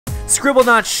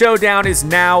Scribblenauts Showdown is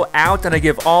now out, and I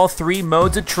give all 3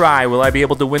 modes a try. Will I be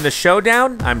able to win the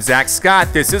showdown? I'm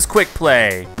ZackScott. This is Quick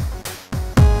Play.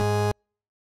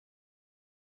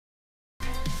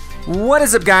 What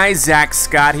is up, guys?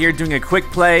 ZackScott here, doing a quick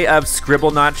play of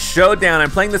Scribblenauts Showdown.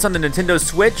 I'm playing this on the Nintendo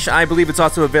Switch. I believe it's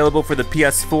also available for the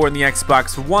PS4 and the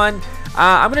Xbox One.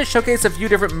 I'm going to showcase a few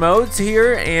different modes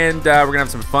here, and we're going to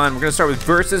have some fun. We're going to start with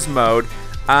Versus mode.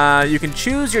 You can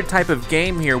choose your type of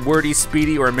game here, wordy,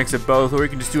 speedy, or a mix of both, or you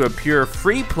can just do a pure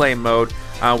free play mode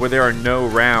where there are no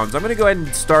rounds. I'm going to go ahead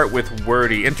and start with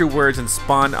wordy. Enter words and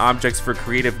spawn objects for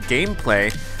creative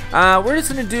gameplay. We're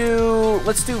just going to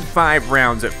let's do 5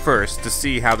 rounds at first to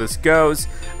see how this goes.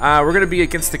 We're going to be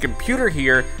against the computer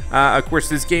here. Of course,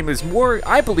 this game is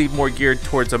I believe, more geared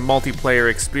towards a multiplayer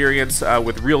experience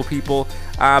with real people.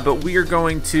 But we are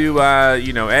going to,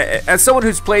 you know, as someone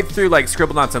who's played through like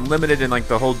Scribblenauts Unlimited and like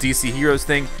the whole DC Heroes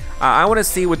thing, I want to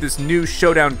see what this new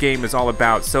Showdown game is all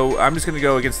about. So I'm just going to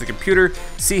go against the computer,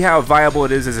 see how viable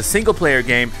it is as a single-player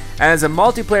game. As a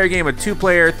multiplayer game, a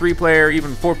 2-player, 3-player,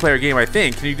 even 4-player game, I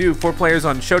think. Can you do 4 players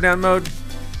on Showdown mode?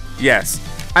 Yes.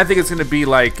 I think it's going to be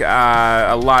like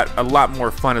a lot more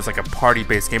fun as like a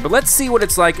party-based game. But let's see what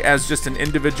it's like as just an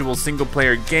individual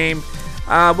single-player game.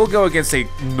 We'll go against a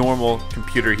normal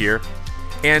computer here.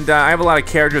 And I have a lot of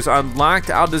characters unlocked.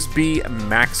 I'll just be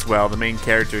Maxwell, the main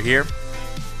character here.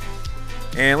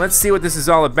 And let's see what this is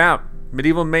all about.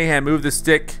 Medieval mayhem. Move the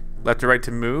stick left to right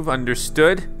to move.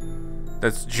 Understood.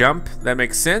 That's jump. That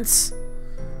makes sense.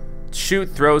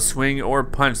 Shoot, throw, swing, or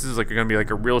punch. This is like going to be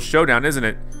like a real showdown, isn't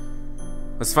it?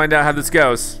 Let's find out how this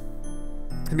goes.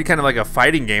 It's gonna be kind of like a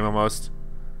fighting game almost.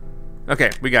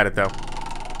 Okay, we got it though.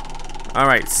 All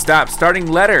right, stop. Starting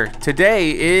letter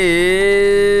today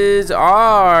is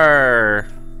R.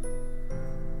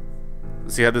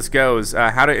 Let's see how this goes.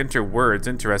 How to enter words.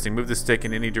 Interesting. Move the stick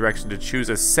in any direction to choose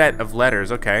a set of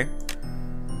letters. Okay.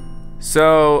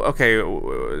 So, okay,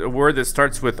 a word that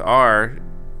starts with R.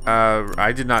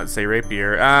 I did not say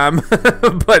rapier.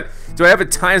 But do I have a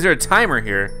time? Is there a timer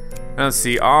here? Let's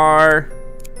see. R.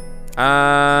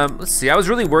 Let's see. I was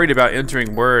really worried about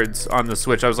entering words on the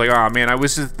Switch. I was like, oh man, I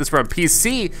wish this were on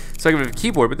PC so I could have a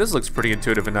keyboard. But this looks pretty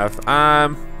intuitive enough.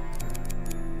 I'm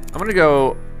gonna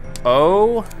go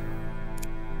O.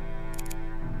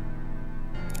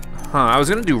 Huh, I was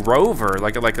gonna do rover,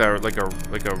 like a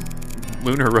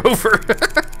lunar rover.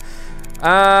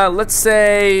 Let's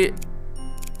say,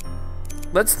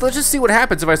 let's just see what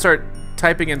happens if I start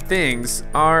typing in things.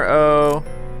 R-O,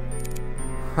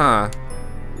 huh,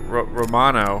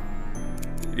 Romano.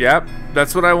 Yep,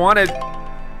 that's what I wanted.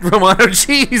 Romano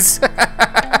cheese.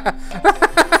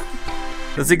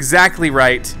 That's exactly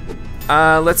right.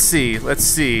 Let's see.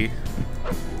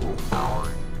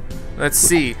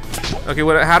 Okay,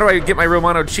 how do I get my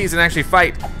Romano cheese and actually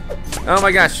fight? Oh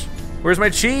my gosh, where's my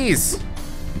cheese?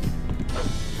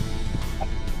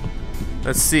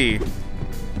 Let's see.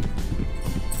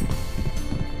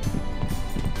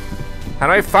 How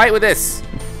do I fight with this?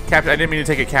 I didn't mean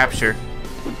to take a capture.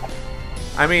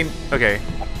 I mean, okay.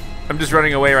 I'm just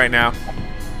running away right now.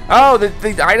 Oh,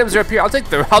 the items are up here. I'll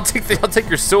take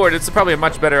your sword. It's probably a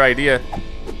much better idea.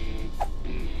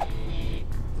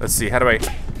 Let's see. How do I?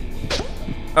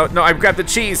 Oh no, I grabbed the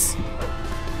cheese.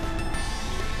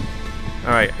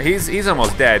 All right, he's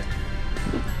almost dead.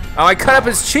 Oh, I cut up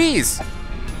his cheese.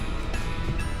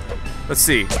 Let's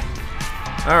see.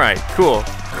 All right, cool.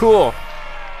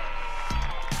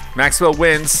 Maxwell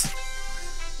wins.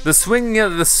 The swinging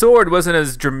of the sword wasn't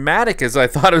as dramatic as I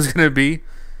thought it was gonna be,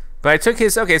 but I took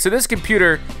his. Okay, so this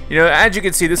computer, you know, as you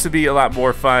can see, this would be a lot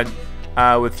more fun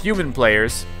with human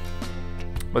players.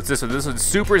 What's this one? This one's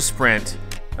super sprint.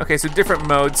 Okay, so different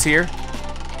modes here.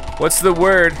 What's the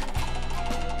word?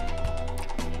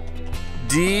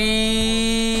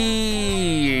 D.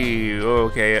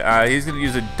 Okay, he's gonna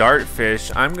use a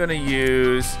dartfish. I'm gonna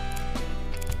use.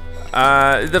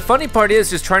 The funny part is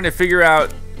just trying to figure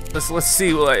out. Let's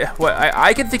see. What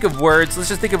I can think of words. Let's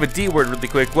just think of a D word really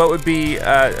quick. What would be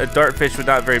a dartfish? Would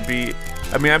not very be.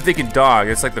 I mean, I'm thinking dog.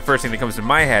 It's like the first thing that comes to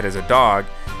my head is a dog.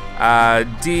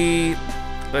 D.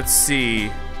 Let's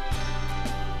see.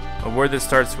 A word that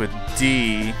starts with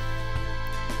D.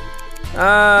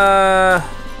 I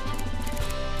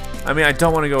mean, I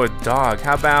don't want to go with dog.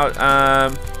 How about,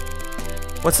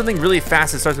 what's something really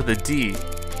fast that starts with a D?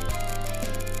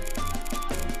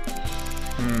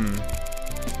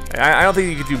 I don't think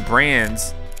you could do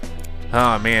brands.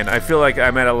 Oh man, I feel like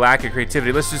I'm at a lack of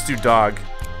creativity. Let's just do dog.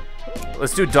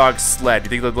 Let's do dog sled. You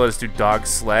think they'll let us do dog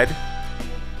sled?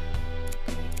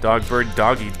 Dog, bird,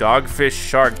 doggy, dog, fish,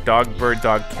 shark, dog, bird,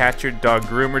 dog, catcher, dog,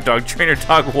 groomer, dog, trainer,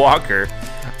 dog, walker.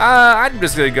 I'm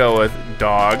just gonna go with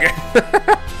dog.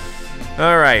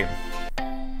 All right.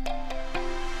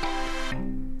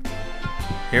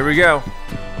 Here we go.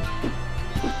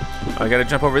 Oh, I gotta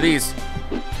jump over these.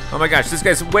 Oh my gosh, this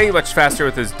guy's way much faster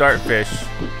with his dartfish.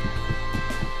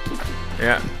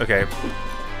 Yeah, okay.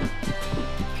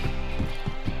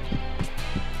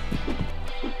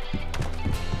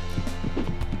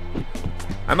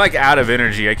 I'm like out of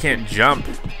energy. I can't jump.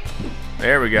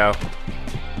 There we go.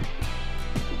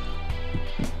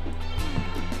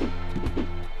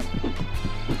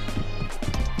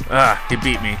 Ah, he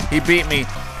beat me. He beat me.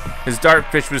 His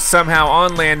dartfish was somehow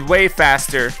on land way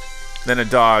faster than a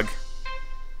dog.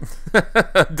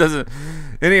 Doesn't.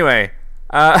 Anyway.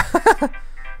 All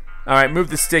right, move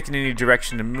the stick in any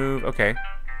direction to move. Okay.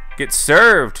 Get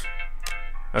served.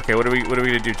 Okay, what are we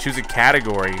gonna do? Choose a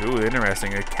category. Ooh,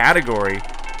 interesting. A category.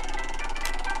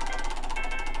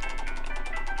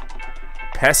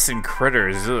 Pests and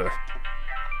critters. Ugh.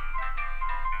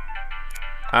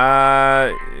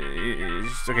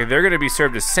 Okay, they're gonna be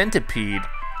served a centipede.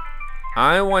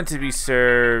 I want to be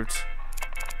served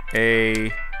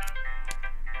a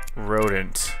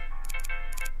rodent.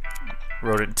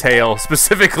 Rodent tail,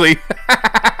 specifically.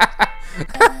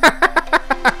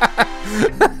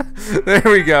 There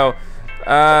we go.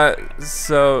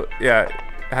 So, yeah.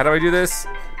 How do I do this?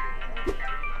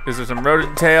 Is there some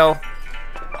rodent tail?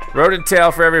 Rodent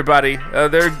tail for everybody.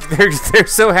 They're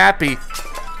so happy.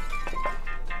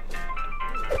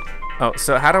 Oh,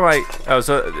 so how do I? Oh,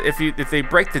 so if they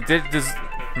break the dish,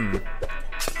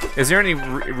 is there any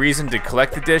reason to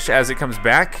collect the dish as it comes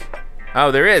back?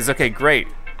 Oh, there is. Okay, great.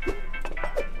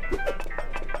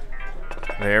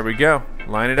 There we go.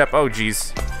 Line it up. Oh,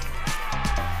 geez.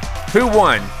 Who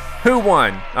won? Who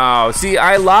won? Oh, see,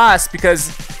 I lost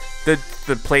because the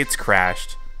plates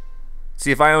crashed.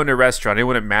 See, if I owned a restaurant, it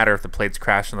wouldn't matter if the plates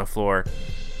crashed on the floor.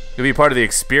 It would be part of the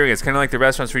experience, kind of like the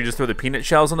restaurants where you just throw the peanut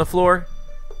shells on the floor.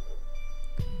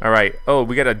 All right. Oh,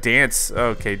 we got a dance.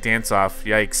 Okay, dance off.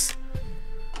 Yikes.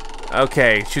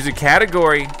 Okay, choose a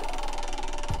category.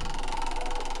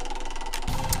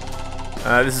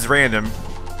 This is random.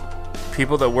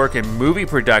 People that work in movie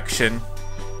production.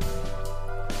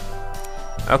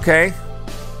 Okay.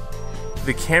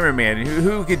 The cameraman.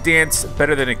 Who could dance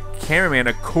better than a cameraman?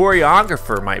 A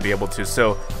choreographer might be able to.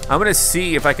 So I'm gonna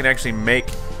see if I can actually make.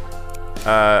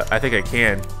 I think I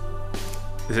can.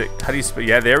 Is it? How do you spell?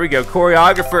 Yeah, there we go.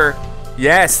 Choreographer.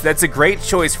 Yes, that's a great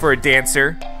choice for a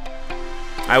dancer.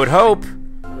 I would hope.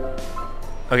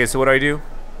 Okay, so what do I do?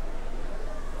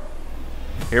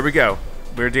 Here we go.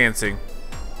 We're dancing.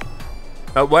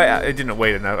 Oh, what? I didn't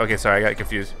wait enough. Okay, sorry, I got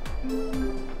confused.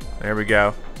 There we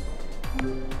go.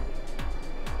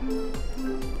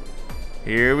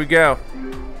 Here we go.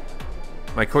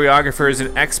 My choreographer is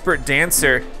an expert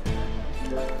dancer.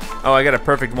 Oh, I got a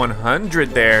perfect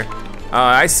 100 there. Oh,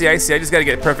 I see, I see. I just gotta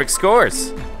get perfect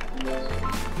scores.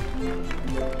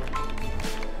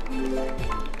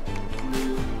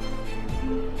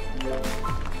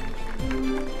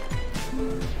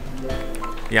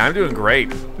 Yeah, I'm doing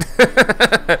great.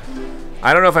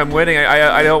 I don't know if I'm winning.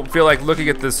 I don't feel like looking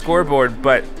at the scoreboard,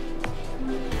 but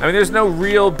I mean, there's no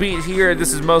real beat here.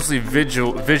 This is mostly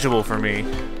visual for me.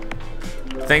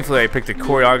 Thankfully, I picked a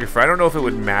choreographer. I don't know if it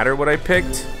would matter what I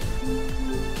picked.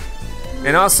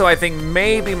 And also, I think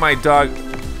maybe my dog...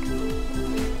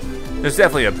 There's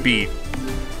definitely a beat.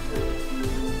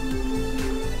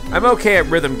 I'm okay at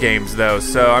rhythm games, though,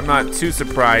 so I'm not too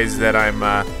surprised that I'm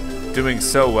doing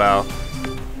so well.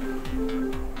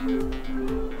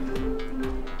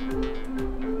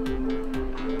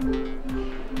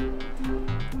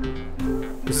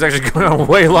 This is actually going on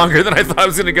way longer than I thought it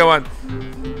was going to go on.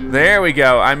 There we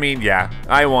go. I mean, yeah,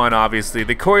 I won, obviously.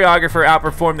 The choreographer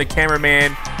outperformed the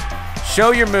cameraman.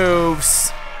 Show your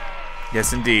moves.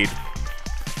 Yes, indeed.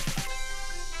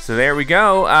 So there we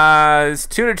go. It's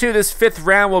 2-2. This fifth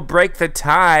round will break the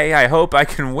tie. I hope I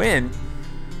can win.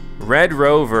 Red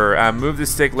Rover. Move the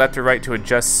stick left or right to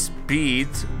adjust speed.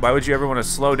 Why would you ever want to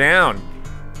slow down?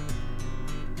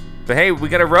 But hey, we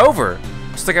got a rover.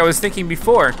 Just like I was thinking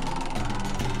before.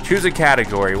 Choose a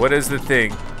category. What is the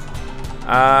thing?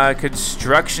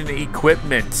 Construction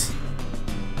equipment.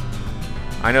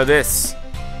 I know this.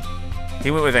 He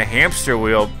went with a hamster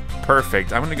wheel.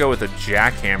 Perfect. I'm gonna go with a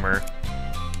jackhammer.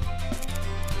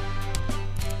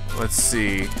 Let's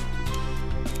see.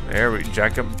 There we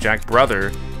Jack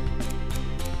brother.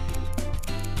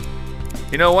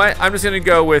 You know what? I'm just gonna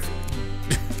go with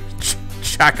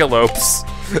jackalopes.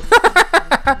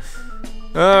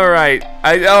 All right.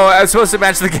 I was supposed to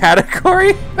match the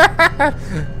category.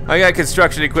 I got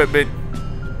construction equipment.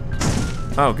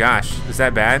 Oh gosh, is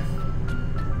that bad?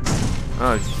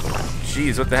 Oh,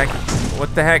 jeez, what the heck?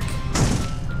 What the heck?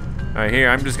 All right, here,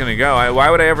 I'm just gonna go.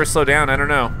 Why would I ever slow down? I don't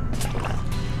know.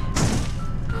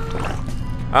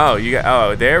 Oh,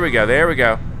 oh, there we go, there we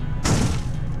go.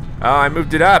 Oh, I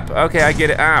moved it up. Okay, I get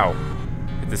it. Ow.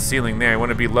 Hit the ceiling there. I want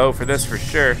to be low for this for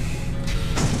sure.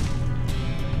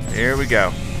 Here we go.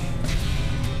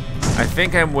 I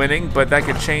think I'm winning, but that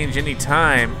could change any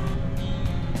time.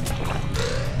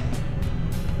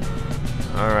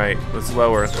 All right, let's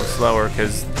lower,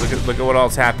 because look at what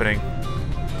all's happening.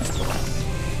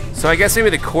 So I guess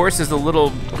maybe the course is a little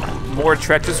more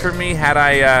treacherous for me had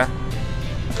I,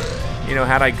 you know,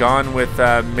 had I gone with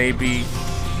maybe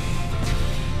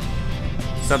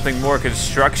something more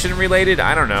construction related.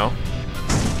 I don't know.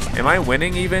 Am I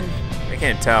winning even? I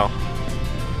can't tell.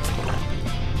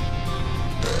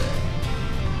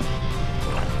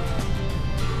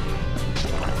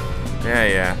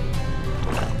 Yeah.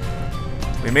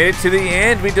 We made it to the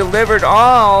end. We delivered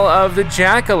all of the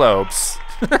jackalopes.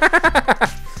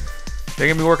 They're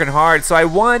gonna be working hard. So I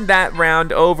won that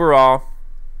round overall.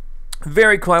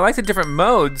 Very cool. I like the different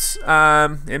modes.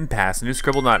 Impasse. New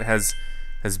Scribblenaut has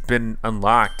been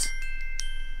unlocked.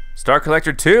 Star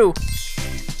Collector 2.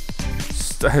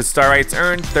 Star rights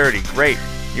earned 30. Great.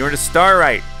 You earned a star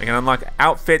right. I can unlock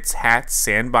outfits, hats,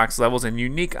 sandbox levels, and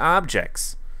unique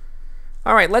objects.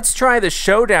 All right, let's try the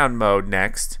showdown mode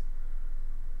next.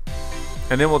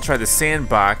 And then we'll try the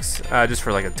sandbox just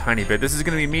for like a tiny bit. This is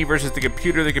gonna be me versus the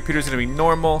computer. The computer's gonna be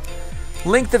normal.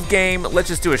 Length of game, let's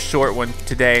just do a short one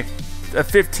today. A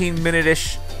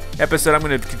 15-minute-ish episode. I'm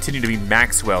gonna continue to be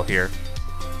Maxwell here.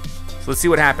 So let's see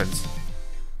what happens.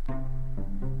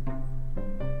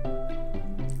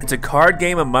 It's a card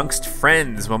game amongst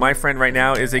friends. Well, my friend right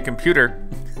now is a computer.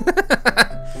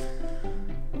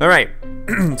 All right,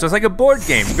 so it's like a board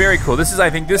game. Very cool. I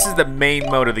think this is the main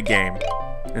mode of the game.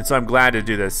 And so I'm glad to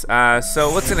do this.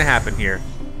 So what's gonna happen here?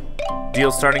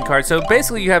 Deal starting cards. So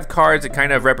basically you have cards that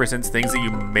kind of represents things that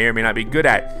you may or may not be good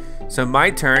at. So my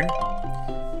turn,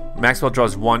 Maxwell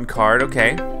draws 1 card,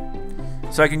 okay.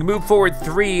 So I can move forward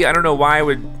 3. I don't know why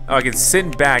I can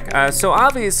send back. So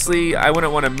obviously I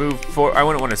wouldn't want to I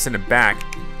wouldn't want to send it back.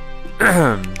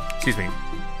 Excuse me.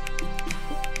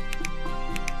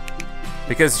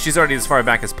 Because she's already as far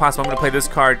back as possible, I'm gonna play this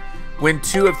card, win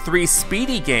 2 of 3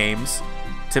 speedy games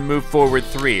to move forward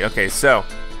 3. Okay, so,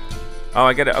 oh,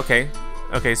 I gotta, okay,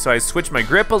 so I switched my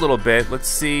grip a little bit. Let's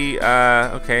see,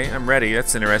 okay, I'm ready.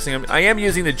 That's interesting. I am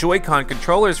using the Joy-Con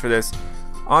controllers for this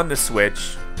on the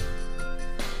Switch.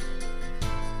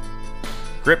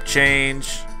 Grip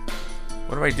change.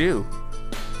 What do I do?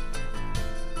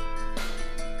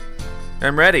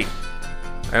 I'm ready.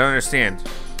 I don't understand.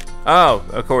 Oh,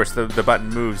 of course, the button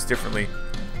moves differently.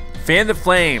 Fan the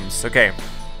flames, okay.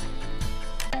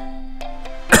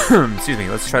 Excuse me,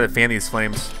 let's try to fan these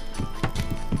flames.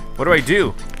 What do I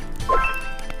do?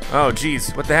 Oh,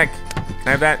 geez, what the heck? Can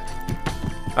I have that?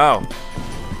 Oh.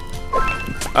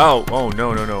 Oh,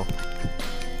 no.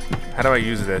 How do I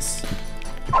use this?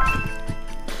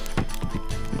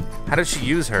 How does she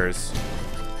use hers?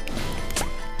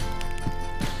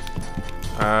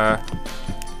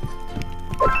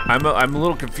 I'm a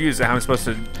little confused at how I'm supposed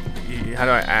to, how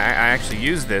do I actually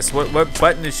use this? What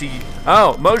button is she?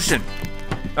 Oh, motion.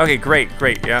 Okay, great,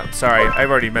 yeah, sorry, I've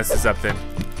already messed this up then.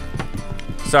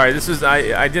 Sorry, this was,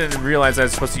 I didn't realize I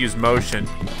was supposed to use motion.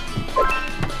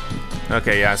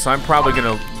 Okay, yeah, so I'm probably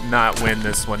gonna not win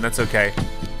this one, that's okay.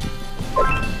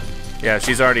 Yeah,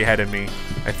 she's already ahead of me,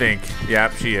 I think.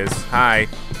 Yep, she is. Hi.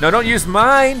 No, don't use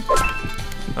mine!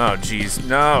 Oh, jeez,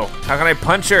 no. How can I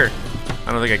punch her?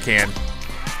 I don't think I can.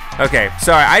 Okay,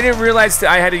 sorry, I didn't realize that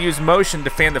I had to use motion to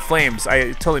fan the flames.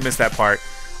 I totally missed that part.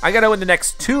 I gotta win the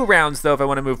next 2 rounds, though, if I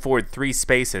want to move forward 3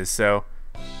 spaces, so.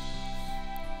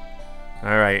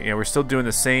 All right, yeah, we're still doing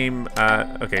the same,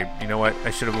 okay, you know what?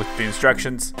 I should have looked at the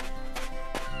instructions.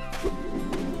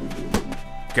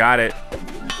 Got it.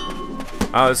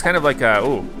 Oh, it's kind of like a,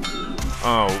 ooh.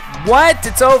 Oh, what?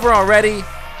 It's over already?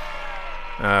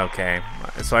 Okay,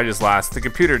 so I just lost. The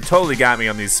computer totally got me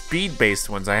on these speed-based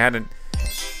ones. I hadn't,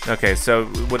 okay, so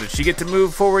what, did she get to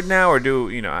move forward now, or do,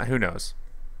 you know, who knows?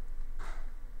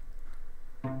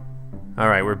 All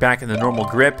right, we're back in the normal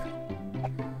grip.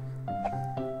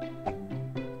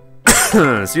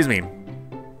 Excuse me.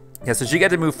 Yeah, so she got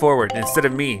to move forward instead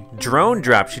of me. Drone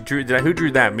drop. She drew. Who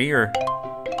drew that? Me or?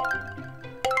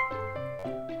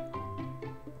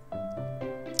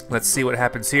 Let's see what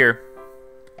happens here.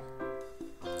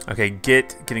 Okay,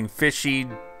 getting fishy.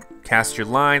 Cast your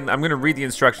line. I'm gonna read the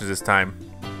instructions this time.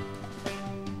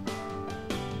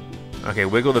 Okay,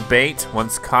 wiggle the bait.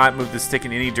 Once caught, move the stick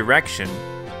in any direction.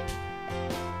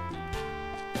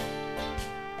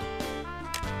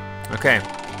 Okay.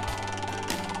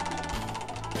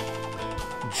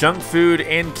 Junk food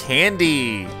and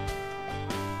candy.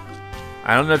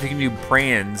 I don't know if you can do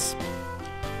brands.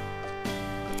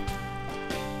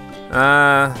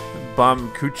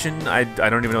 Baumkuchen? I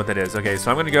don't even know what that is. Okay, so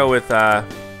I'm gonna go with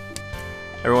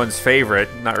everyone's favorite.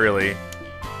 Not really.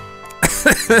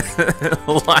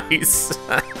 Lice.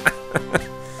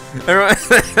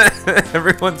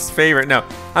 Everyone's favorite. No,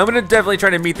 I'm gonna definitely try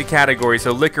to meet the category.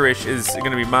 So licorice is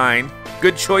gonna be mine.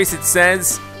 Good choice, it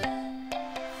says.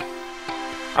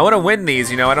 I want to win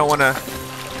these, you know. I don't want to.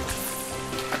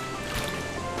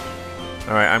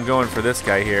 All right, I'm going for this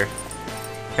guy here.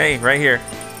 Hey, right here.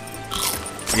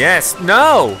 Yes.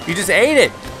 No, you just ate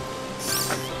it.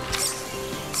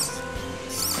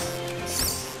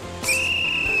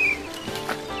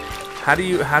 How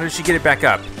does she get it back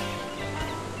up?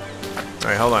 All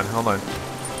right, hold on.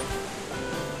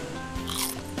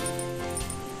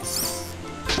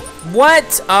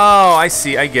 What? Oh, I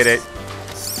see. I get it.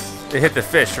 It hit the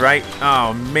fish, right?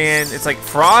 Oh man, it's like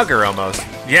Frogger almost.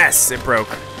 Yes, it broke.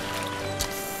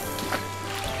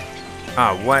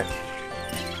 Ah, what?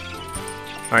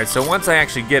 All right, so once I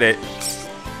actually get it.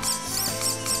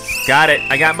 Got it,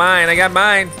 I got mine.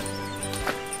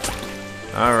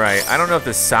 All right, I don't know if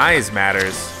the size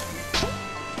matters.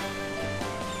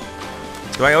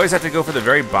 Do I always have to go for the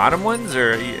very bottom ones,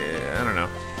 or yeah, I don't know.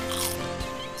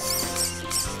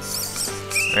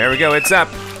 There we go, it's up.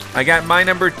 I got my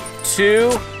number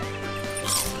 2.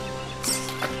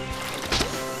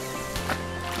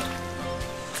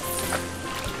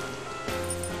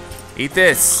 Eat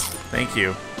this. Thank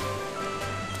you.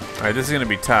 All right, this is gonna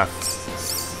be tough.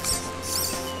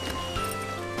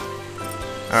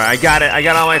 All right, I got it. I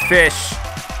got all my fish.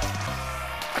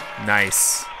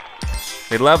 Nice.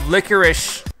 They love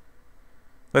licorice.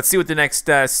 Let's see what the next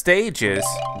stage is.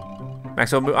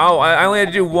 Maxwell move. Oh, I only had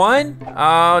to do 1?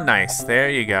 Oh, nice. There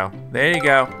you go. There you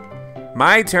go.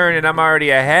 My turn, and I'm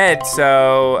already ahead.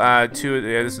 So, 2.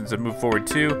 Yeah, this one's a move forward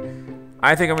 2.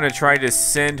 I think I'm gonna try to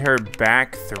send her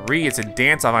back 3. It's a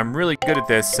dance off. I'm really good at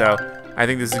this, so I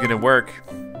think this is gonna work.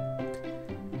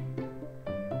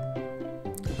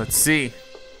 Let's see.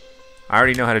 I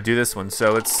already know how to do this one,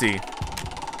 so let's see.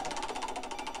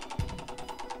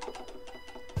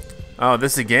 Oh,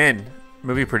 this again.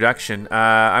 Movie production.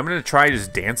 I'm gonna try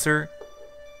just dancer.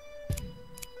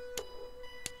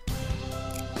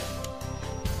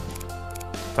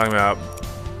 Talking about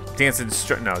dancing.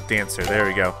 No, dancer. There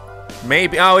we go.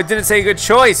 Maybe. Oh, it didn't say good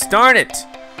choice. Darn it.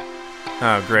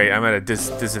 Oh, great. I'm at a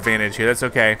disadvantage here. That's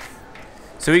okay.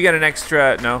 So we got an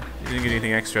extra. No, you didn't get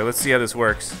anything extra. Let's see how this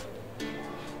works.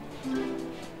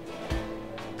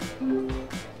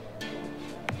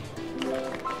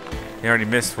 He already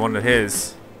missed one of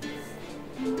his.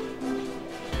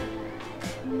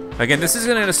 Again, this is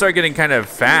gonna start getting kind of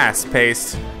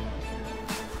fast-paced.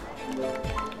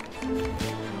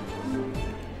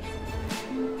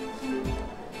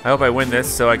 I hope I win this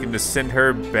so I can just send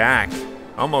her back.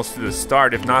 Almost to the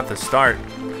start, if not the start.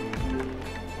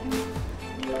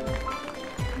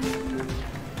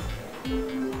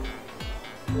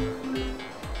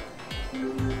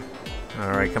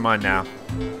 All right, come on now.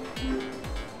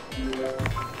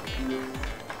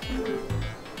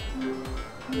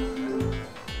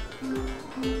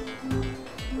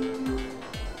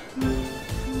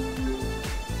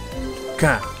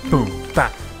 Ka, boom,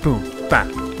 ba, boom, ba,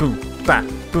 boom, ba,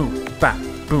 boom, ba,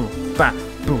 boom, ba,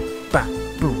 boom, ba,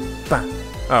 boom, ba.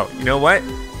 Oh, you know what?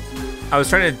 I was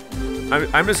trying to.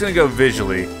 I'm just gonna go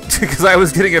visually because I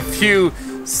was getting a few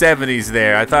 70s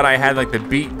there. I thought I had like the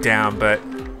beat down, but.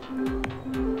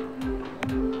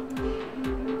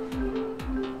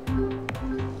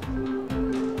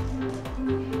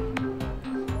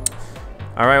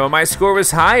 All right, well, my score was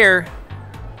higher.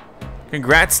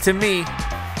 Congrats to me.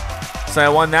 So I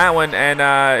won that one, and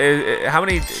how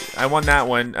many? I won that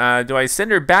one. Do I send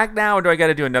her back now, or do I got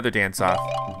to do another dance off?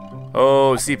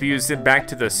 Oh, CPU sent back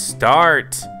to the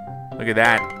start. Look at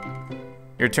that.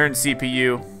 Your turn,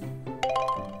 CPU.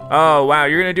 Oh wow,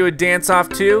 you're gonna do a dance off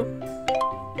too?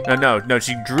 No.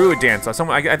 She drew a dance off.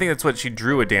 I think that's what she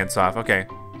drew, a dance off. Okay.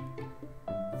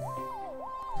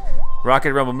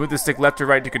 Rocket Rumble. Move the stick left to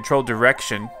right to control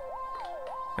direction,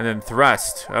 and then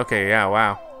thrust. Okay, yeah,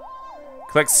 wow.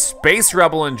 Collect space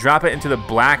rubble and drop it into the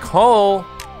black hole.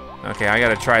 Okay, I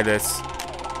gotta try this.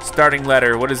 Starting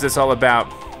letter. What is this all about?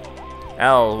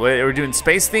 L. We're doing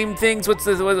space themed things. What's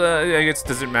this? I guess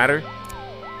does it matter?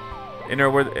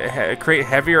 Create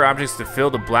heavier objects to fill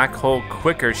the black hole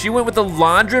quicker. She went with the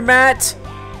laundromat.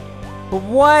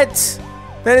 What?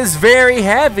 That is very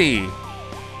heavy.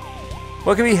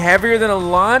 What can be heavier than a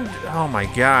laund? Oh my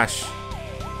gosh.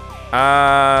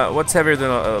 What's heavier than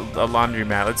a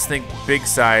laundromat? Let's think big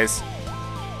size.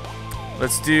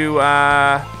 Let's do,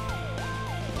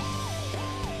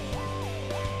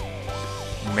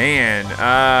 man,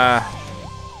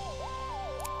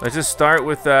 let's just start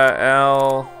with,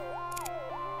 L.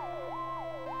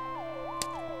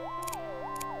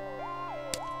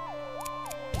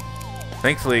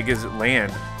 Thankfully, it gives it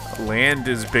land. Land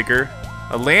is bigger.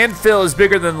 A landfill is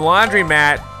bigger than the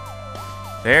laundromat.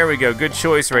 There we go. Good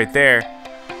choice right there.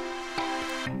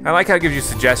 I like how it gives you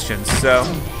suggestions. So,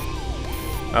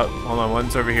 oh, hold on.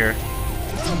 One's over here.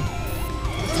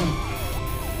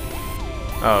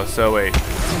 Oh, so wait.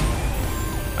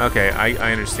 Okay,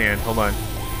 I understand. Hold on.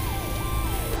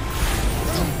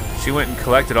 She went and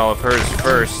collected all of hers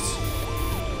first.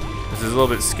 This is a little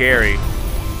bit scary.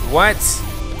 What?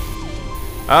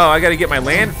 Oh, I gotta get my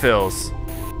landfills.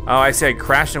 Oh, I see I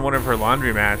crashed in one of her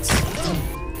laundromats.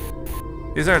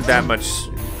 These aren't that much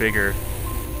bigger.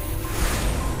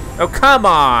 Oh, come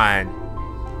on!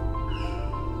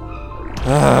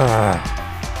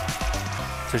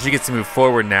 So she gets to move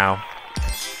forward now.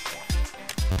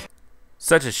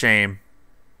 Such a shame.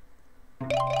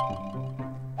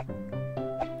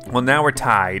 Well, now we're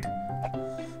tied.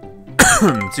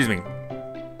 Excuse me.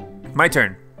 My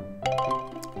turn.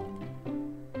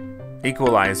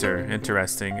 Equalizer,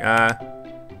 interesting. I'm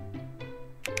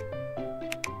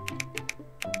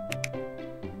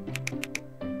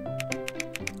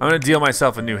gonna deal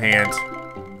myself a new hand.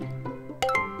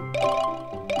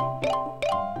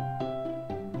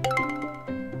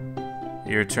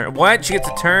 Your turn. What? She gets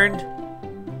a turn?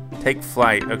 Take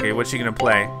flight. Okay, what's she gonna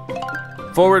play?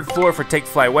 Forward floor for take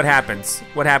flight. What happens?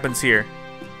 What happens here?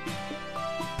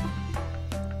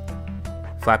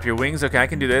 Flap your wings. Okay, I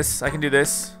can do this. I can do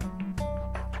this.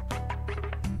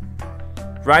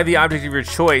 Ride the object of your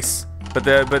choice, but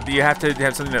you have to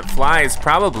have something that flies,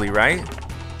 probably, right?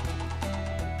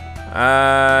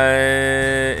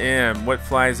 What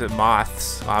flies at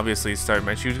moths? Obviously, started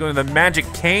my. She was going to the magic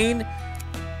cane.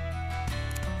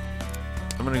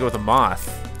 I'm gonna go with a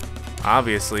moth.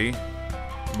 Obviously,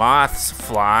 moths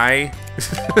fly.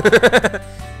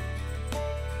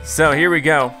 So here we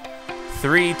go.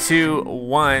 3, 2,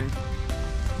 1.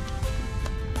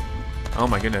 Oh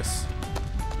my goodness.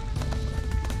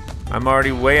 I'm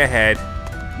already way ahead.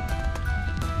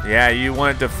 Yeah, you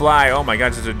want it to fly. Oh my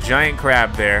gosh, there's a giant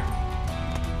crab there.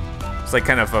 It's like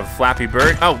kind of a flappy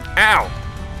bird. Oh, ow!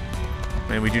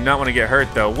 Man, we do not want to get hurt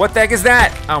though. What the heck is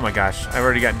that? Oh my gosh, I've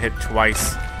already gotten hit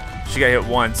twice. She got hit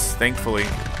once, thankfully.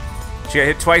 She got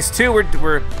hit twice too. We're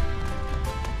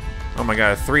oh my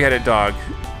god, a three-headed dog.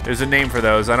 There's a name for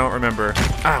those, I don't remember.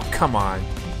 Oh, come on.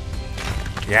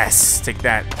 Yes, take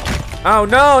that. Oh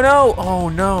no, no, oh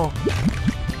no.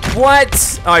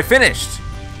 What? Oh, I finished.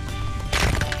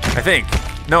 I think.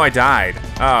 No, I died.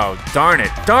 Oh, darn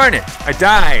it. Darn it. I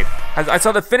died. I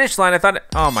saw the finish line. I thought,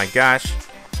 oh my gosh.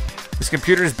 This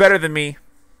computer is better than me.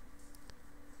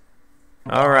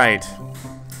 All right.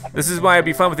 This is why it'd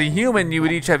be fun with a human. You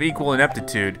would each have equal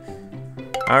ineptitude.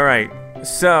 All right.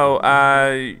 So,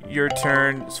 your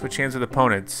turn. Switch hands with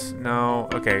opponents. No.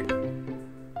 Okay.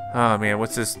 Oh man,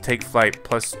 what's this? Take flight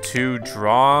 +2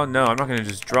 draw? No, I'm not gonna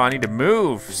just draw. I need to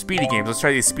move. Speedy games. Let's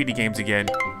try these speedy games again.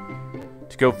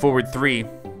 To go forward 3.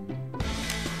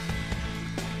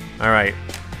 All right.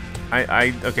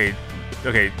 Okay.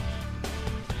 Okay.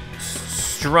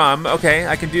 Strum. Okay,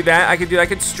 I can do that. I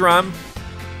can strum.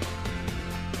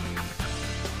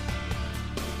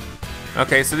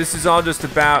 Okay, so this is all just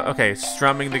about, okay,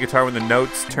 strumming the guitar when the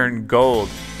notes turn gold.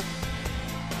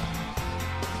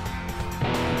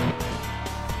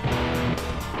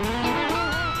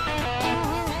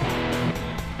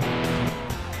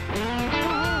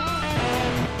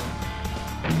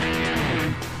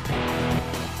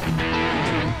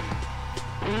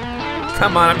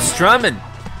 Come on, I'm strumming.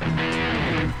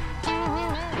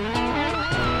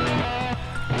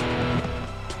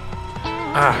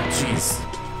 Ah, jeez.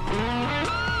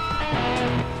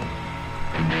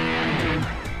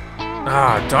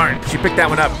 Ah, darn. She picked that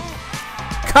one up.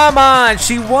 Come on,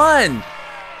 she won.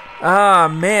 Ah,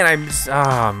 man,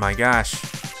 oh my gosh.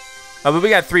 Oh, but we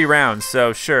got 3 rounds,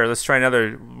 so sure, let's try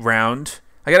another round.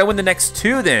 I gotta win the next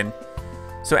 2 then.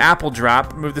 So apple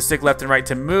drop, move the stick left and right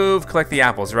to move, collect the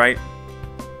apples, right?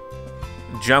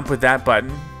 Jump with that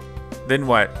button. Then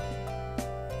what?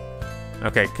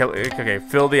 Okay, okay,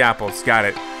 fill the apples. Got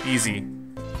it. Easy.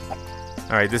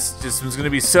 All right, this one's gonna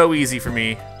be so easy for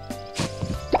me.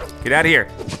 Get out of here.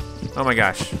 Oh my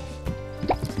gosh.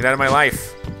 Get out of my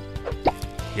life.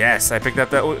 Yes, I picked up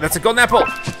that. Oh, that's a golden apple.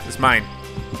 It's mine.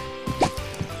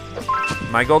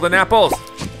 My golden apples.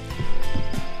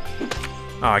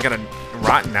 Oh, I got a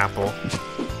rotten apple.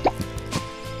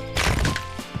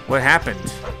 What happened?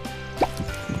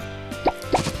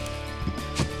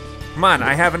 Come on,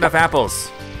 I have enough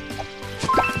apples.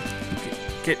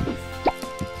 Get.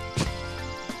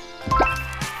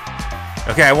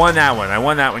 Okay, I won that one. I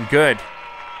won that one. Good.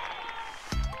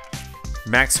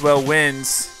 Maxwell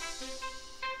wins.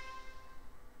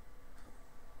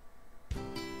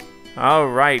 All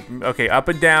right. Okay, up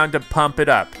and down to pump it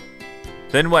up.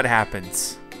 Then what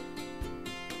happens?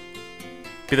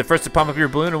 Be the first to pump up your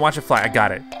balloon and watch it fly. I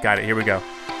got it. Got it. Here we go.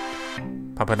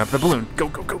 Pumping up the balloon. Go,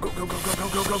 go, go, go, go, go, go,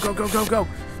 go, go, go, go, go, go.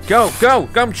 Go, go,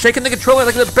 go. I'm shaking the controller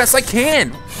like the best I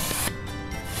can.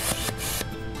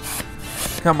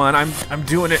 Come on, I'm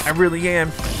doing it. I really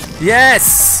am.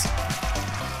 Yes!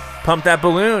 Pump that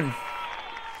balloon.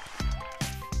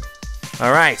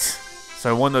 All right. So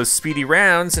I won those speedy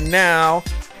rounds, and now,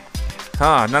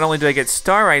 not only do I get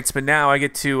star rights, but now I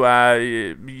get to,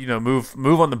 you know, move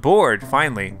on the board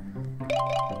finally.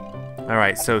 All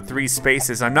right, so 3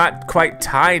 spaces. I'm not quite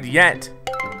tied yet.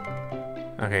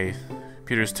 Okay,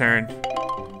 Peter's turn.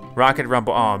 Rocket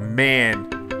rumble. Oh man.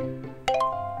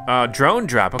 Drone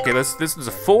drop. Okay, this is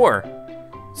a 4.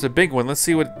 It's a big one. Let's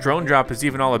see what drone drop is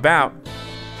even all about.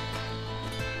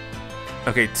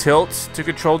 Okay, tilt to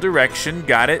control direction.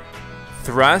 Got it.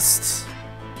 Thrust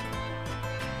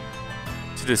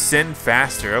to descend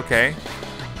faster. Okay,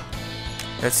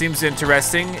 that seems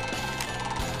interesting.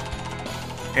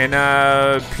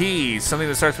 And P, something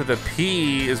that starts with a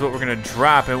P is what we're gonna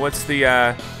drop. And what's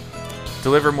the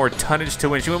deliver more tonnage to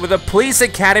win? She went with a police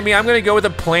academy. I'm gonna go with a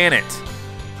planet.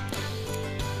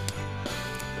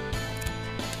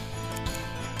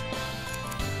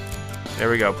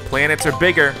 There we go. Planets are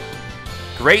bigger.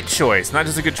 Great choice. Not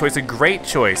just a good choice, a great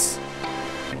choice.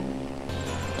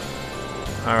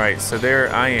 All right, so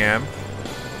there I am.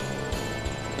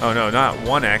 Oh no, not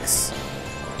 1X.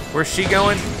 Where's she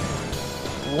going?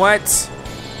 What?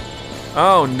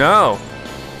 Oh no.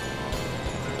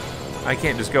 I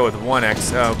can't just go with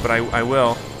 1X, but I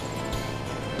will.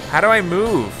 How do I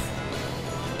move?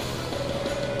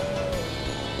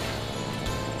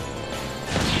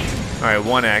 All right,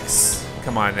 1X.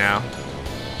 Come on now.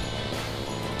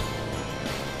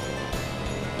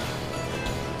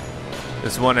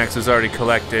 This 1X is already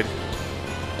collected.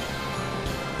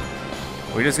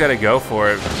 We just gotta go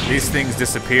for it. These things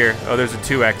disappear. Oh, there's a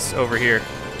 2X over here.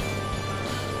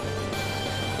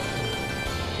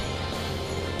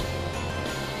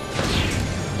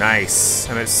 Nice.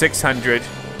 I'm at 600.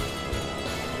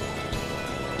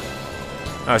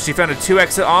 Oh, she found a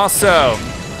 2X also.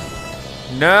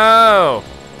 No.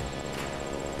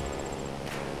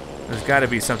 There's gotta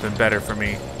be something better for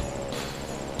me.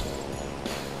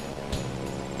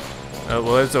 Oh,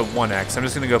 well, there's a 1X. I'm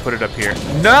just gonna go put it up here.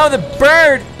 No, the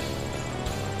bird!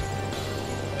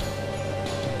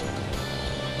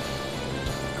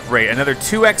 Great, another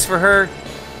 2X for her.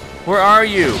 Where are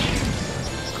you?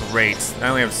 Great, I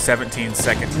only have 17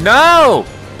 seconds. No!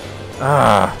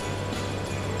 Ah.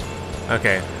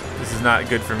 Okay, this is not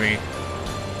good for me.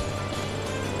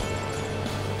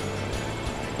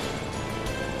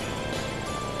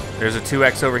 There's a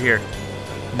 2X over here.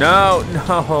 No,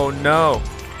 no, no.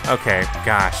 Okay,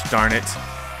 gosh, darn it.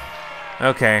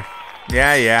 Okay,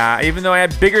 yeah. Even though I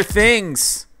had bigger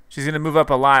things, she's gonna move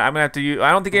up a lot. I'm gonna have to use, I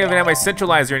don't think I even have my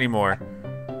centralizer anymore.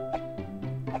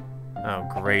 Oh,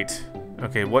 great.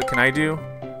 Okay, what can I do?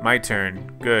 My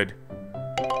turn, good.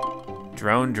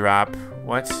 Drone drop,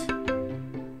 what?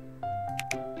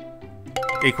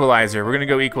 Equalizer, we're gonna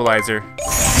go equalizer.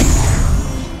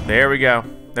 There we go.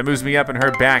 That moves me up and her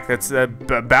back. That's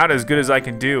about as good as I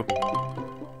can do.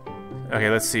 Okay,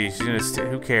 let's see. She's gonna.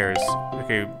 Who cares?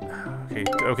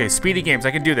 Okay. Speedy games.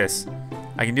 I can do this.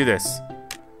 I can do this.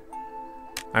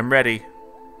 I'm ready.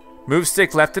 Move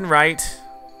stick left and right.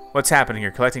 What's happening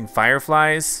here? Collecting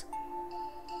fireflies.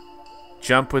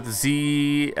 Jump with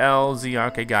Z, L, Z.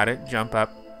 Okay, got it. Jump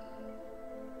up.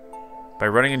 By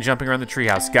running and jumping around the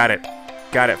treehouse. Got it.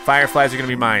 Got it. Fireflies are gonna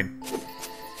be mine.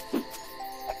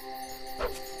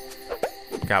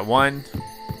 Got one.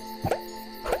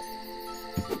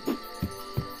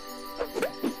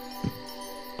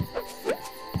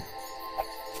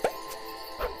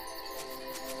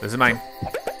 This is mine.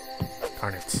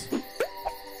 Darn it.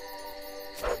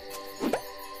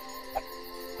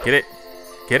 Get it.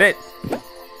 Get it.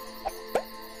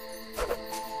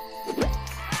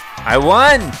 I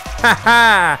won!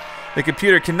 Haha! The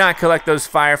computer cannot collect those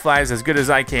fireflies as good as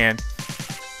I can.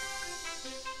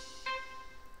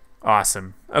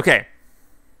 Awesome. Okay.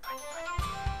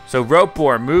 So rope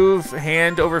bore, move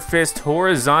hand over fist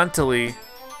horizontally.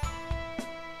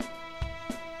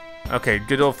 Okay,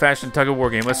 good old-fashioned tug-of-war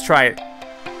game. Let's try it.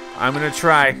 I'm gonna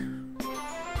try.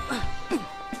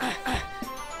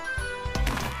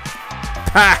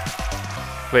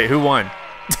 Ha! Wait, who won?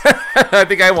 I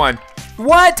think I won.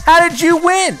 What? How did you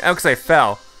win? Oh, because I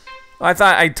fell. Oh, I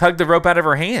thought I tugged the rope out of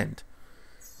her hand.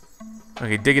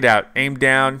 Okay, dig it out. Aim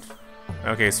down.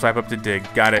 Okay, swipe up to dig.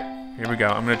 Got it. Here we go.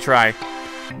 I'm gonna try.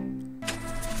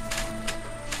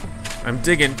 I'm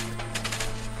digging.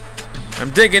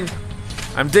 I'm digging.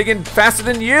 I'm digging faster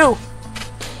than you.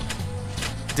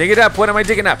 Dig it up. What am I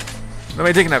digging up? What am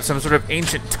I digging up? Some sort of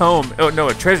ancient tome. Oh, no,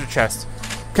 a treasure chest.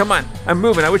 Come on. I'm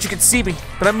moving. I wish you could see me,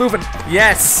 but I'm moving.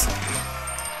 Yes.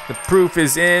 The proof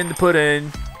is in the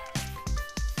pudding.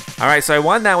 All right, so I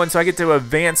won that one, so I get to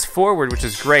advance forward, which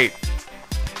is great.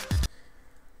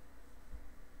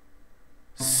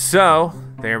 So,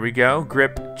 there we go.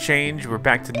 Grip change. We're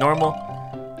back to normal.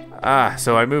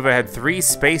 So I move ahead 3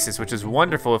 spaces, which is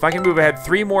wonderful. If I can move ahead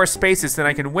 3 more spaces, then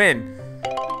I can win.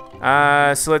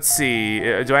 So let's see.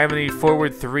 Do I have any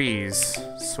forward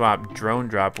 3s? Swap, drone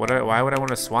drop. Why would I want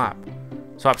to swap?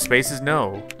 Swap spaces?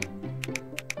 No.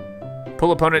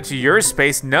 Pull opponent to your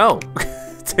space? No.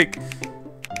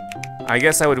 I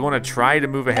guess I would want to try to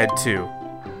move ahead 2.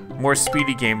 More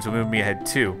speedy games will move me ahead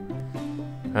 2.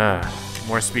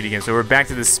 More speedy games. So we're back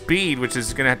to the speed, which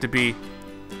is going to have to be...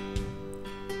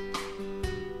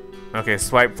 Okay,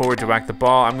 swipe forward to whack the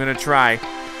ball. I'm gonna try.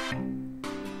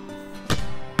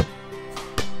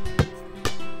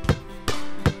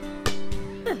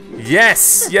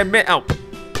 Yes! You miss. Oh.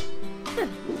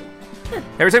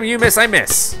 Every time you miss, I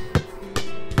miss.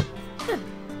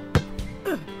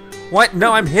 What?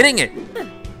 No, I'm hitting it.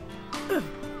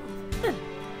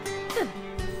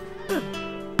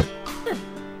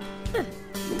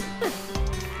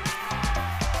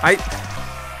 I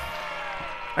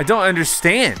don't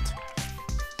understand.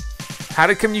 How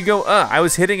did come you go I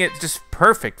was hitting it just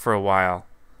perfect for a while.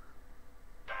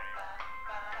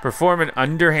 Perform an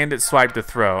underhanded swipe to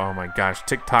throw. Oh my gosh,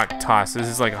 tick-tock toss. This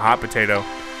is like a hot potato.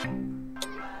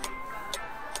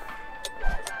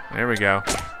 There we go.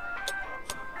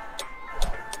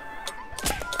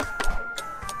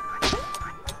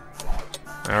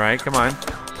 All right, come on.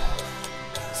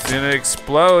 It's gonna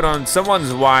explode on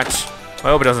someone's watch. I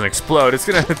hope it doesn't explode. It's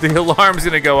gonna, the alarm's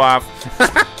gonna go off.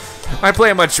 I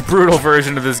play a much brutal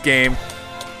version of this game,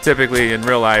 typically in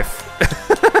real life.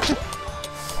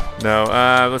 No,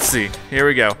 let's see. Here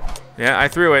we go. Yeah, I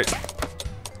threw it.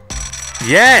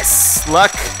 Yes!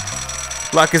 Luck.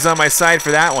 Luck is on my side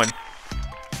for that one.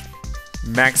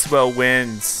 Maxwell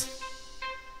wins.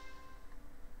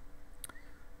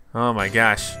 Oh my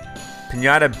gosh.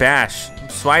 Pinata bash.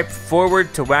 Swipe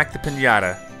forward to whack the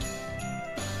pinata.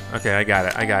 Okay, I got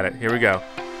it. I got it. Here we go.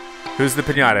 Who's the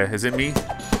pinata? Is it me?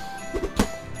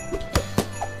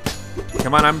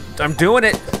 Come on, I'm doing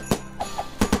it.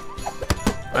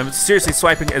 I'm seriously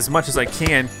swiping as much as I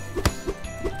can.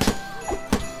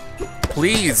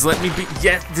 Please let me be.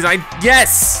 Yes, did I?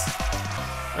 Yes.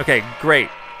 Okay, great,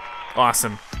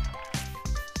 awesome,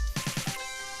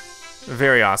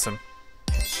 very awesome.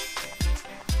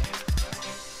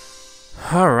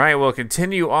 All right, we'll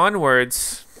continue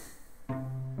onwards.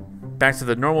 Back to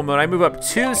the normal mode. I move up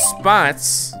 2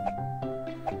 spots.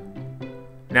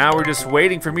 Now we're just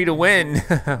waiting for me to win.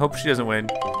 Hope she doesn't win.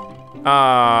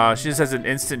 She just has an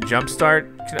instant jump start.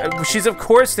 She's of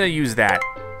course gonna use that.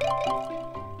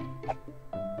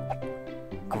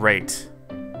 Great.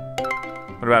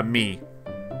 What about me?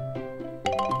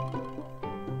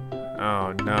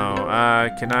 Oh no.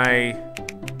 Can I?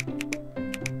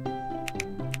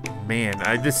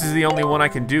 Man, this is the only one I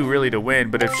can do really to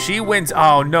win. But if she wins,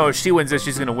 oh no, if she wins this,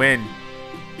 she's gonna win.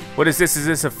 What is this? Is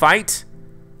this a fight?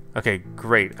 Okay,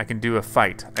 great. I can do a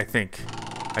fight, I think.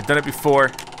 I've done it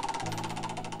before.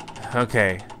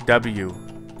 Okay, W.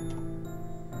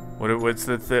 What's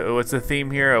the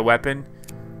theme here? A weapon?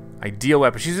 Ideal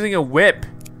weapon. She's using a whip.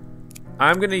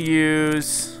 I'm gonna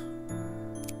use...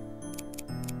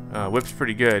 whip's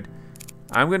pretty good.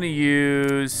 I'm gonna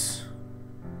use...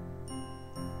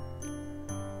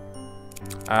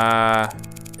 what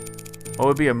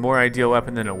would be a more ideal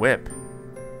weapon than a whip?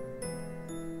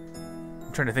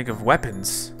 I'm trying to think of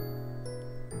weapons.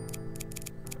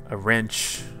 A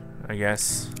wrench, I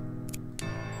guess.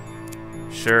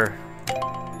 Sure.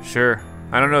 Sure.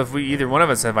 I don't know if either one of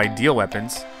us have ideal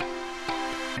weapons.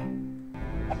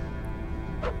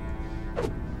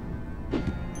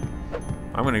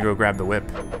 I'm gonna go grab the whip.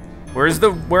 Where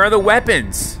are the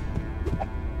weapons?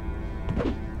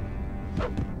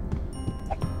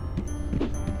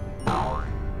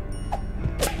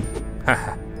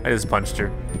 Haha, I just punched her.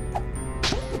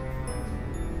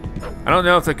 I don't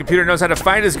know if the computer knows how to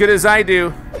fight as good as I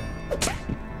do.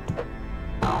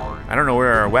 I don't know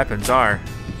where our weapons are.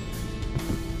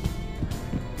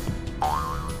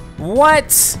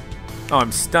 What? Oh,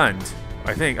 I'm stunned,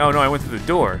 I think. Oh no, I went through the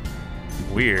door.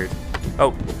 Weird.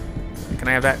 Oh, can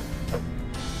I have that?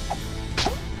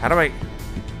 How do I?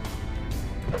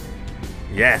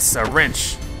 Yes, a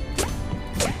wrench.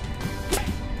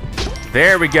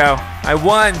 There we go. I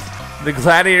won. The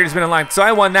gladiator's been unlocked. So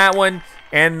I won that one,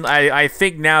 and I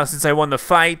think now, since I won the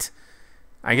fight,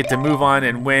 I get to move on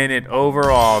and win it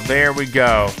overall. There we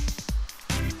go.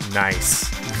 Nice.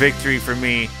 Victory for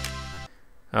me.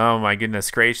 Oh my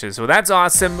goodness gracious. Well, that's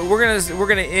awesome. We're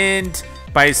gonna end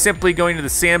by simply going to the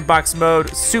sandbox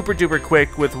mode, super duper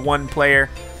quick with one player,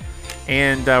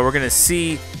 and we're gonna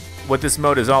see what this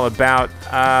mode is all about.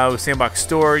 Sandbox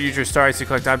store, use your stars to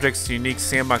collect objects to unique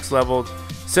sandbox level.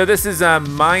 So this is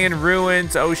Mayan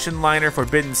ruins, ocean liner,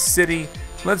 Forbidden City.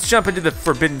 Let's jump into the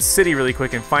Forbidden City really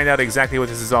quick and find out exactly what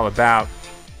this is all about.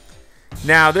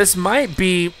 Now this might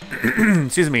be,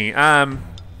 excuse me,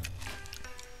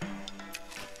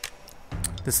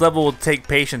 this level will take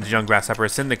patience, young grasshopper.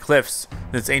 Ascend the cliffs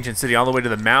in this ancient city all the way to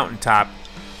the mountaintop.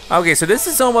 Okay, so this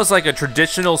is almost like a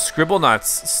traditional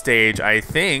Scribblenauts stage, I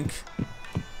think.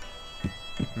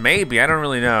 Maybe, I don't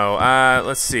really know.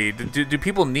 Let's see. Do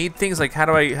people need things? Like, how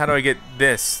do I get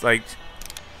this? Like,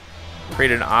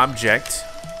 create an object.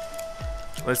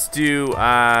 Let's do.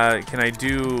 Can I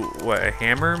do what? A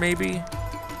hammer, maybe?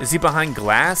 Is he behind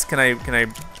glass? Can I?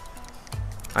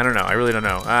 I don't know. I really don't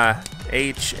know.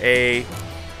 H-A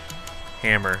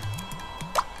hammer.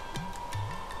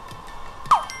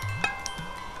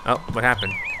 Oh, what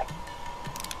happened?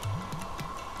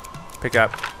 Pick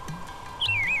up.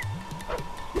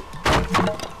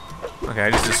 Okay, I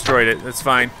just destroyed it. That's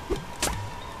fine.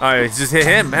 Oh, I just hit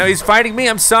him. Oh, he's fighting me.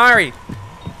 I'm sorry.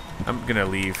 I'm gonna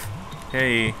leave.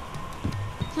 Hey.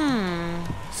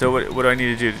 So what do I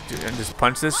need to do? Just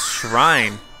punch this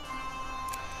shrine.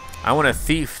 I want a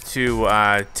thief to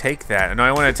take that. No,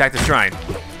 I want to attack the shrine.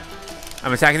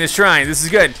 I'm attacking the shrine. This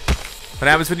is good. What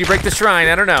happens when you break the shrine?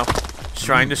 I don't know.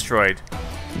 Shrine destroyed.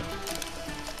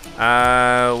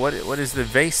 What is the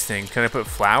vase thing? Can I put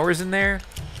flowers in there?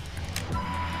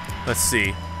 Let's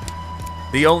see.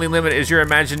 The only limit is your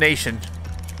imagination,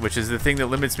 which is the thing that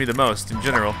limits me the most in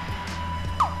general.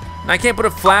 And I can't put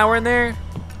a flower in there?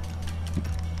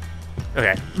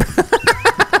 Okay.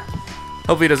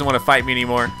 Hopefully he doesn't want to fight me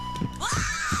anymore.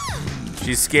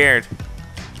 She's scared.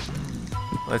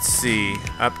 Let's see.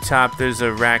 Up top there's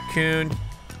a raccoon.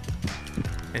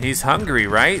 And he's hungry,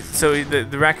 right? So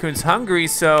the raccoon's hungry,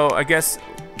 so I guess...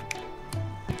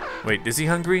 Wait, is he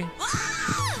hungry?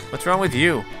 What's wrong with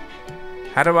you?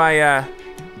 How do I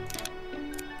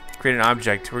create an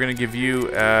object? We're gonna give you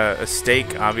a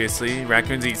steak, obviously.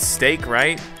 Raccoons eat steak,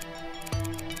 right?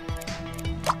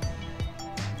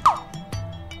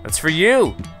 That's for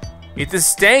you. Eat the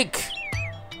steak.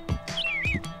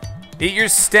 Eat your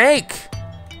steak.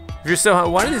 If you're so,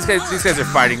 why do these guys are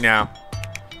fighting now?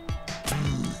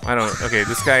 I don't, okay,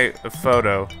 this guy, a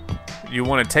photo. You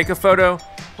want to take a photo?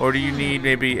 Or do you need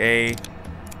maybe a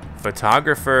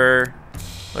photographer?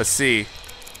 Let's see.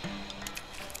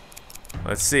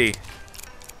 Let's see.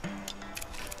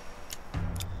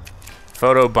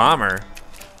 Photo bomber.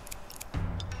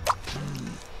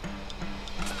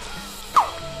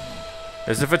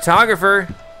 There's a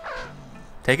photographer.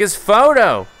 Take his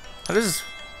photo. How does this,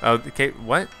 oh, okay,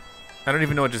 what? I don't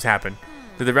even know what just happened.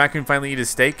 Did the raccoon finally eat his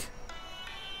steak?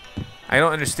 I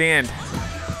don't understand.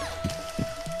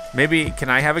 Maybe, can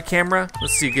I have a camera?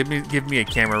 Let's see, give me a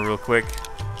camera real quick.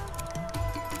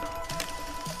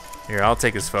 Here, I'll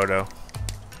take his photo.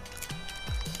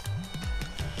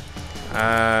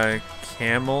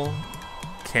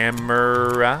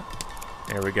 Camera.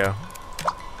 There we go.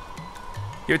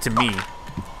 Give it to me.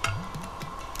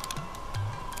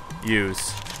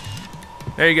 Use.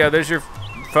 There you go, there's your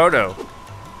photo. Do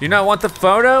you not want the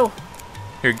photo?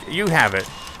 Here, you have it.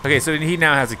 Okay, so he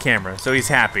now has a camera, so he's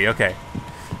happy, okay.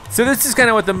 So this is kind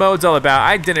of what the mode's all about.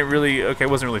 I didn't really, okay, I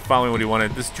wasn't really following what he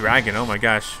wanted. This dragon, oh my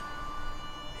gosh.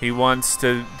 He wants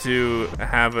to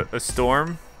have a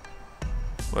storm.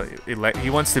 Well, he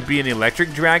wants to be an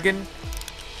electric dragon.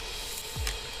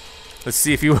 Let's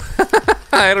see if he,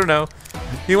 I don't know.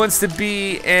 He wants to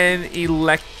be an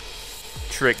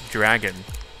electric dragon.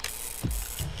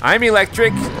 I'm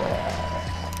electric.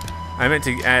 I meant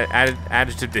to add an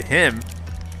adjective to him.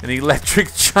 An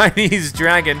electric Chinese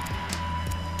dragon.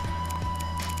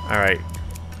 All right.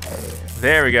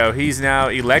 There we go. He's now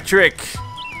electric.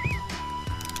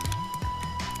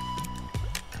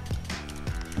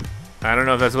 I don't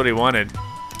know if that's what he wanted.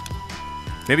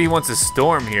 Maybe he wants a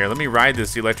storm here. Let me ride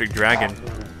this electric dragon.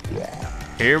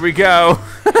 Here we go.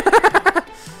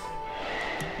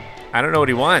 I don't know what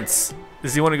he wants.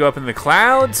 Does he want to go up in the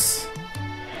clouds?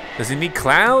 Does he need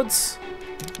clouds?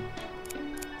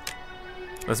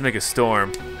 Let's make a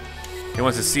storm. He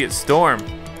wants to see it storm.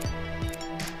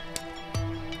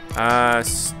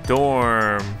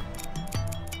 Storm.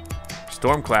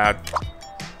 Storm cloud.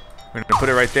 We're gonna put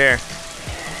it right there.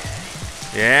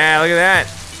 Yeah, look at that.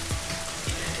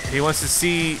 He wants to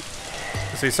see,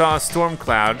 so he saw a storm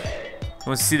cloud. He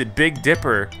wants to see the Big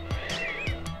Dipper.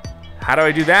 How do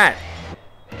I do that?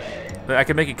 I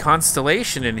can make a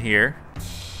constellation in here.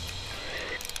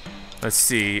 Let's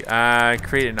see,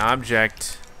 create an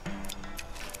object.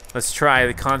 Let's try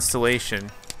the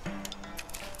constellation.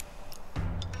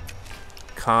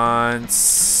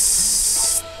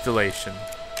 Constellation.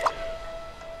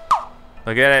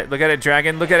 Look at it,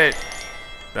 dragon, look at it.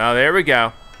 Oh, there we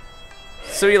go.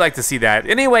 So you like to see that.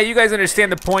 Anyway, you guys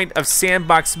understand the point of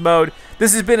sandbox mode.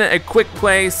 This has been a quick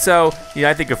play, so yeah,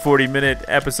 I think a 40-minute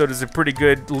episode is a pretty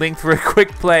good length for a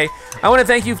quick play. I want to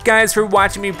thank you guys for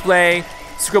watching me play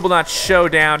Scribblenauts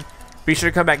Showdown. Be sure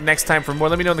to come back next time for more.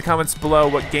 Let me know in the comments below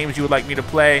what games you would like me to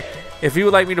play. If you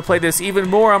would like me to play this even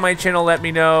more on my channel, let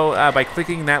me know by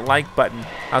clicking that like button.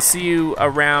 I'll see you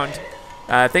around.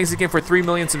 Thanks again for 3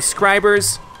 million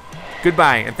subscribers.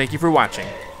 Goodbye, and thank you for watching.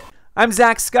 I'm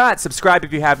ZackScott. Subscribe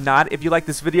if you have not. If you like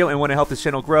this video and want to help this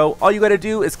channel grow, all you got to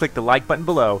do is click the like button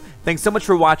below. Thanks so much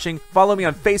for watching. Follow me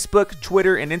on Facebook,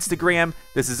 Twitter, and Instagram.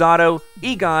 This is Otto,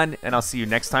 Egon, and I'll see you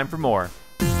next time for more.